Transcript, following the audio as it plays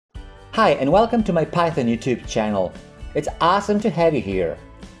Hi and welcome to my Python YouTube channel. It's awesome to have you here.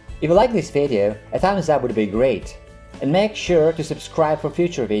 If you like this video, a thumbs up would be great. And make sure to subscribe for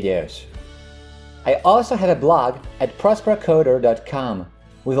future videos. I also have a blog at prospercoder.com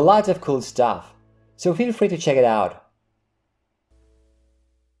with lots of cool stuff, so feel free to check it out.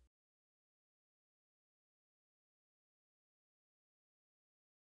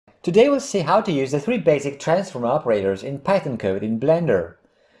 Today we'll see how to use the three basic transform operators in Python code in Blender.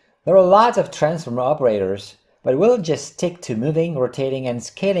 There are lots of transform operators, but we'll just stick to moving, rotating, and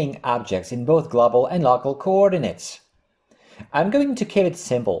scaling objects in both global and local coordinates. I'm going to keep it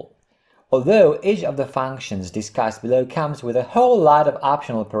simple, although each of the functions discussed below comes with a whole lot of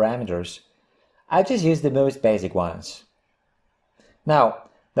optional parameters. I just use the most basic ones.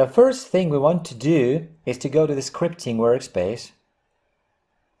 Now, the first thing we want to do is to go to the scripting workspace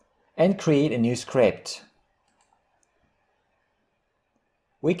and create a new script.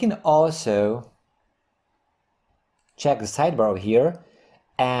 We can also check the sidebar here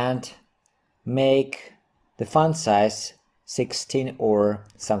and make the font size 16 or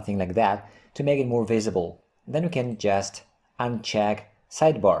something like that to make it more visible. Then we can just uncheck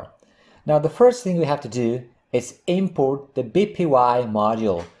sidebar. Now the first thing we have to do is import the BPY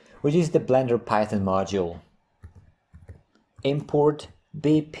module, which is the Blender Python module. Import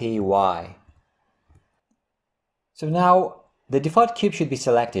BPY. So now the default cube should be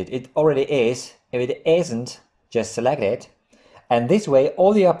selected. It already is. If it isn't, just select it. And this way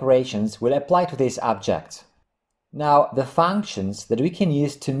all the operations will apply to this object. Now the functions that we can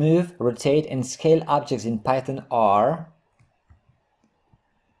use to move, rotate and scale objects in Python are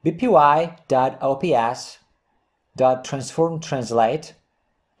bpy.ops.transform_translate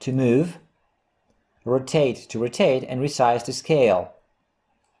to move, rotate to rotate, and resize to scale.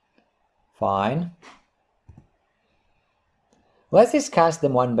 Fine. Let's discuss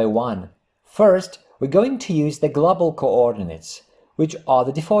them one by one. First, we're going to use the global coordinates, which are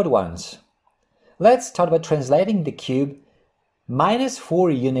the default ones. Let's start by translating the cube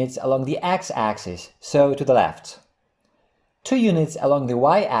 -4 units along the x-axis, so to the left, 2 units along the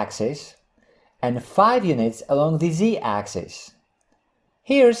y-axis, and 5 units along the z-axis.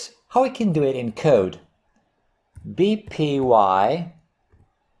 Here's how we can do it in code. BPY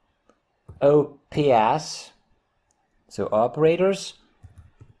OPS, so operators,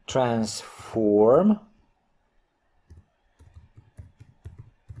 transform,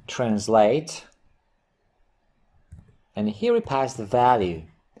 translate, and here we pass the value.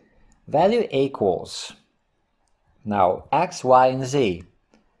 Value equals, now x, y, and z.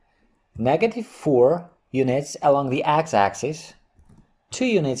 -4 units along the x-axis, 2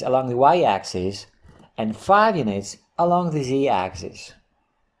 units along the y-axis, and 5 units along the z-axis.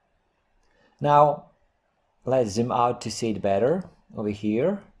 Now, let's zoom out to see it better over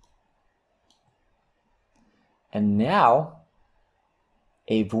here. And now,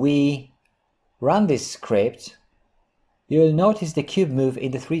 if we run this script, you will notice the cube move in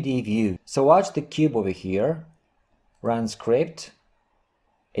the 3D view. So watch the cube over here. Run script.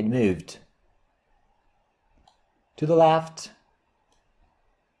 It moved to the left,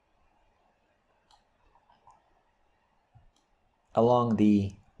 along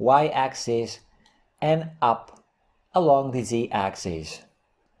the y-axis, and up along the z-axis.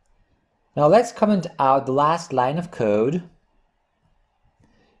 Now let's comment out the last line of code,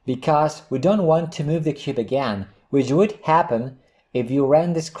 because we don't want to move the cube again, which would happen if you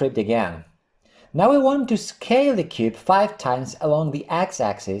ran the script again. Now we want to scale the cube 5 times along the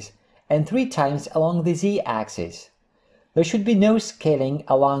x-axis and 3 times along the z-axis. There should be no scaling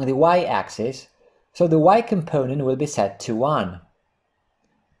along the y-axis, so the y component will be set to 1.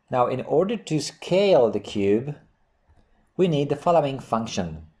 Now in order to scale the cube, we need the following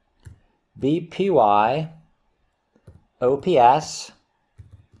function. BPY OPS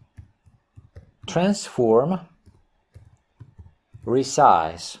transform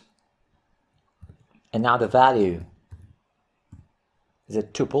resize. And now the value is a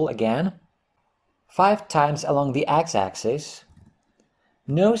tuple again. 5 times along the x-axis,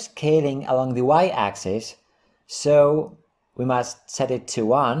 no scaling along the y-axis, so we must set it to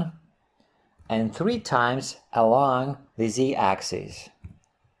 1, and 3 times along the z-axis.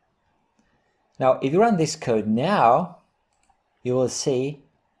 Now if you run this code now, you will see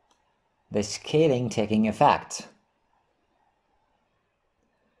the scaling taking effect.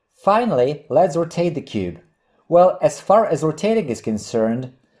 Finally, let's rotate the cube. Well, as far as rotating is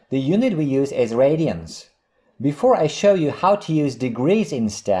concerned, the unit we use is radians. Before I show you how to use degrees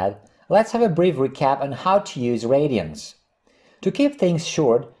instead, let's have a brief recap on how to use radians. To keep things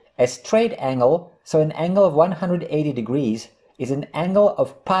short, a straight angle, so an angle of 180 degrees, is an angle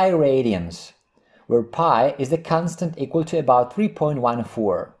of pi radians, where pi is the constant equal to about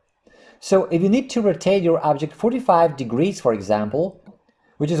 3.14. So if you need to rotate your object 45 degrees, for example,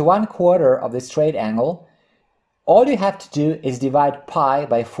 which is 1/4 of the straight angle, all you have to do is divide pi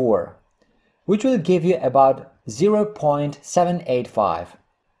by 4, which will give you about 0.785.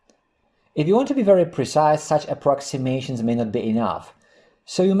 If you want to be very precise, such approximations may not be enough,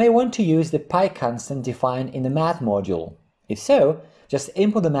 so you may want to use the pi constant defined in the math module. If so, just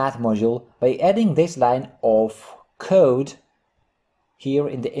input the math module by adding this line of code here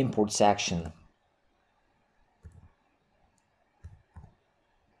in the import section.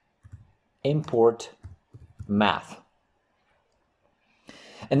 Import math.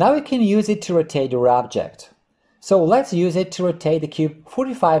 And now you can use it to rotate your object. So let's use it to rotate the cube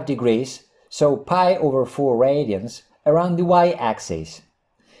 45 degrees, so pi over 4 radians, around the y-axis.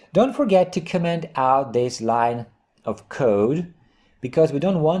 Don't forget to comment out this line of code, because we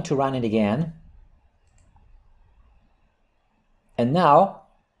don't want to run it again. And now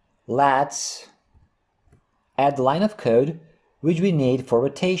let's add the line of code which we need for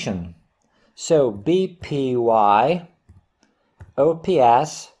rotation. So BPY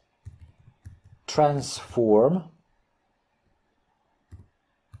OPS transform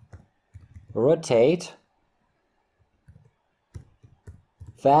rotate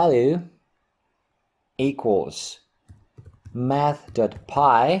value equals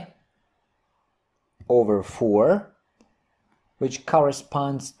math.pi over 4, which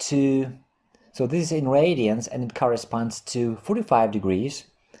corresponds to, so this is in radians and it corresponds to 45 degrees.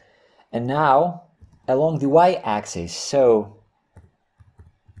 And now along the y-axis, so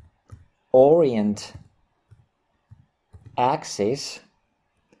orient axis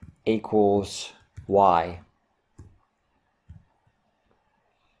equals y.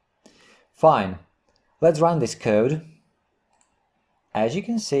 Fine, let's run this code. As you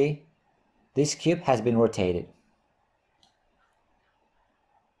can see, this cube has been rotated.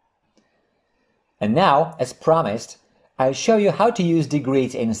 And now, as promised, I'll show you how to use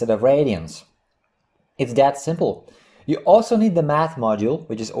degrees instead of radians. It's that simple. You also need the math module,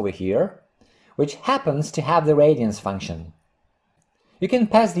 which is over here, which happens to have the radians function. You can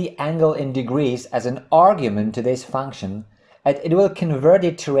pass the angle in degrees as an argument to this function, and it will convert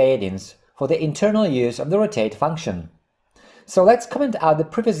it to radians for the internal use of the rotate function. So let's comment out the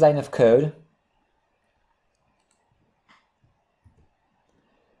previous line of code,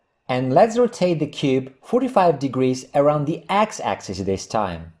 and let's rotate the cube 45 degrees around the x-axis this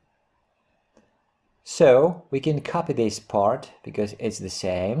time. So we can copy this part because it's the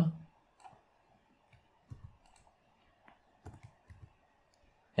same.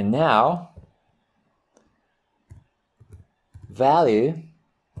 And now value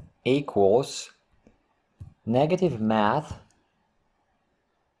equals negative math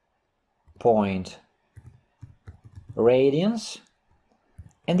point radians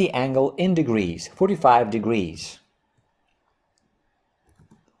and the angle in degrees, 45 degrees.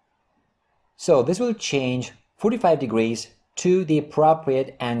 So this will change 45 degrees to the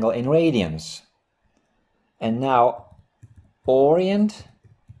appropriate angle in radians. And now orient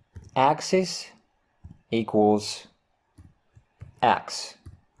axis equals x.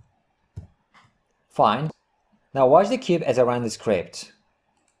 Fine. Now watch the cube as I run the script.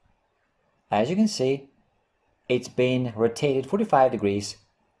 As you can see, it's been rotated 45 degrees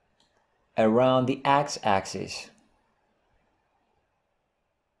around the x-axis.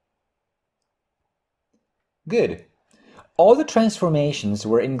 Good. All the transformations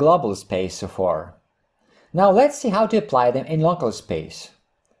were in global space so far. Now let's see how to apply them in local space.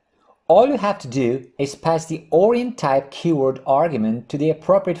 All you have to do is pass the orient type keyword argument to the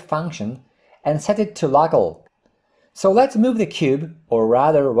appropriate function and set it to local. So let's move the cube, or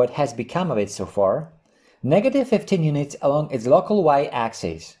rather what has become of it so far, negative 15 units along its local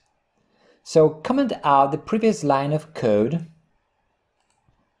y-axis. So comment out the previous line of code.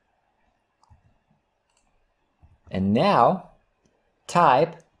 And now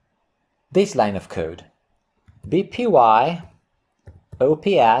type this line of code. BPY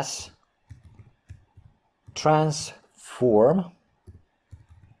OPS transform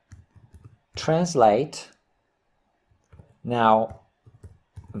translate. Now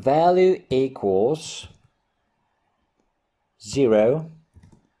value equals 0,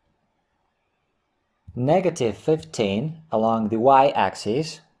 negative 15 along the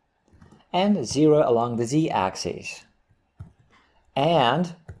y-axis and 0 along the z-axis,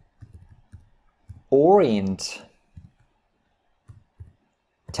 and orient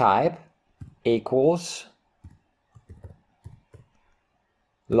type equals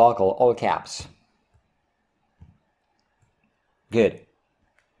local, all caps. Good.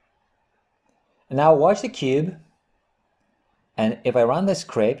 Now watch the cube, and if I run the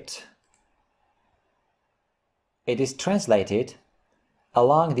script, it is translated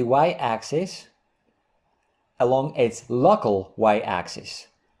along the y-axis, along its local y-axis,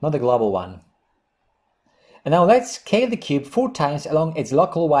 not the global one. And now let's scale the cube 4 times along its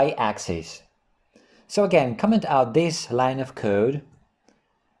local y-axis. So again, comment out this line of code.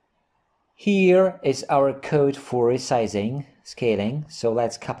 Here is our code for resizing, scaling, so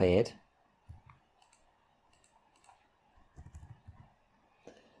let's copy it.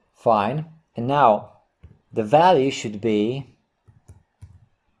 Fine. And now the value should be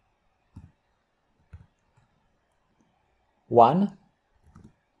 1,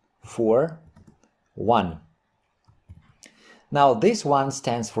 4, 1. Now this one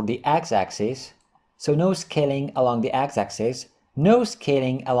stands for the x-axis, so no scaling along the x-axis, no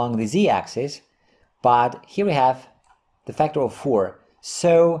scaling along the z-axis, but here we have the factor of 4.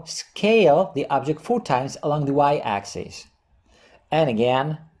 So scale the object 4 times along the y-axis. And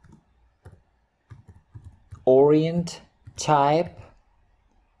again, orient type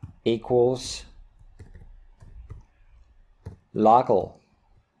equals local.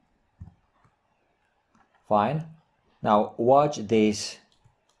 Fine. Now watch this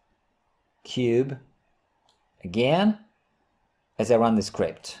cube again as I run the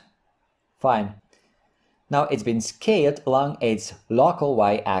script. Fine. Now it's been scaled along its local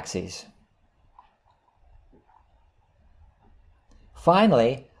y-axis.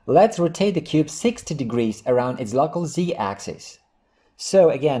 Finally, let's rotate the cube 60 degrees around its local z-axis. So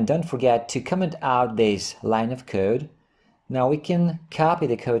again, don't forget to comment out this line of code. Now we can copy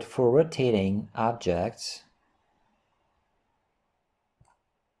the code for rotating objects.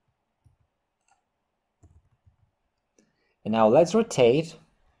 And now let's rotate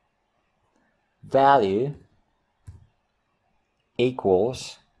value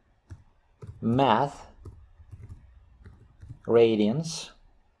equals math radians.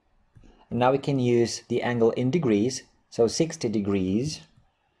 And now we can use the angle in degrees, so 60 degrees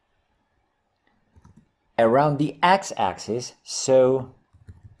around the x-axis, so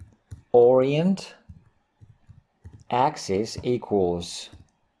orient axis equals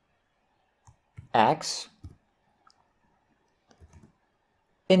x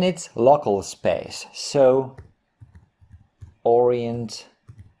in its local space, so orient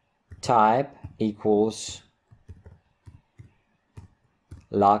type equals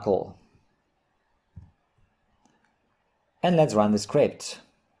local. And let's run the script.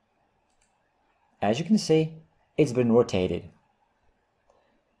 As you can see, it's been rotated.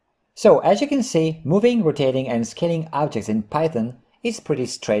 So as you can see, moving, rotating and scaling objects in Python is pretty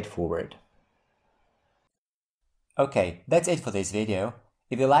straightforward. Okay, that's it for this video.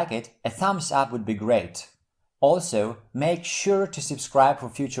 If you like it, a thumbs up would be great. Also, make sure to subscribe for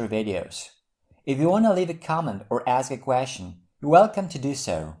future videos. If you want to leave a comment or ask a question, you're welcome to do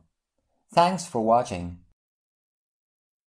so. Thanks for watching.